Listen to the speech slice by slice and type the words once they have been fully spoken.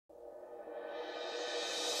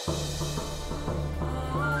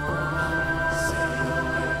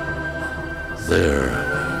There,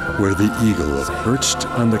 where the eagle perched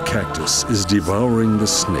on the cactus is devouring the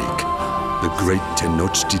snake, the great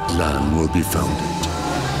Tenochtitlan will be founded.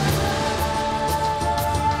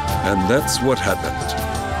 And that's what happened.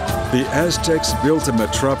 The Aztecs built a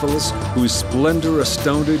metropolis whose splendor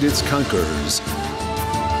astounded its conquerors,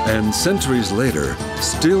 and centuries later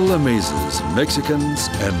still amazes Mexicans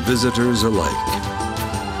and visitors alike.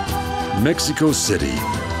 Mexico City,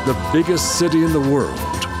 the biggest city in the world.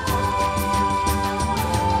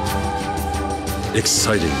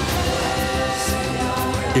 Exciting,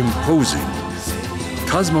 imposing,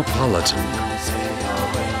 cosmopolitan.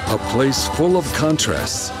 A place full of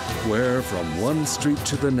contrasts where from one street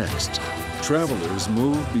to the next, travelers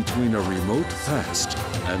move between a remote past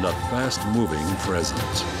and a fast-moving present.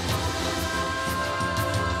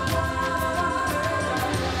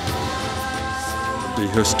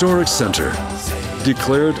 The historic center,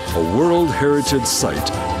 declared a World Heritage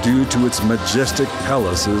Site due to its majestic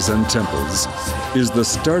palaces and temples, is the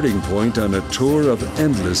starting point on a tour of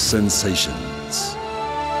endless sensations.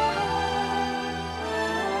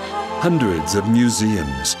 Hundreds of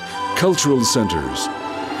museums, cultural centers,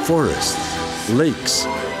 forests, lakes,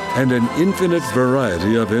 and an infinite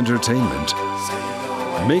variety of entertainment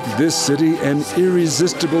make this city an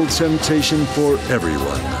irresistible temptation for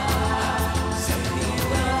everyone.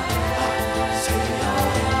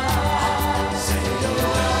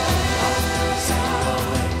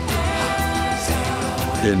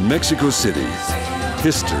 In Mexico City,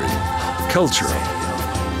 history, culture,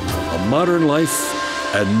 a modern life,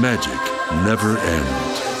 and magic never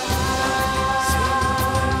end.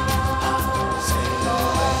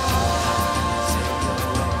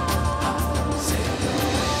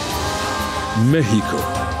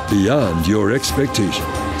 Mexico, beyond your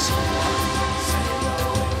expectations.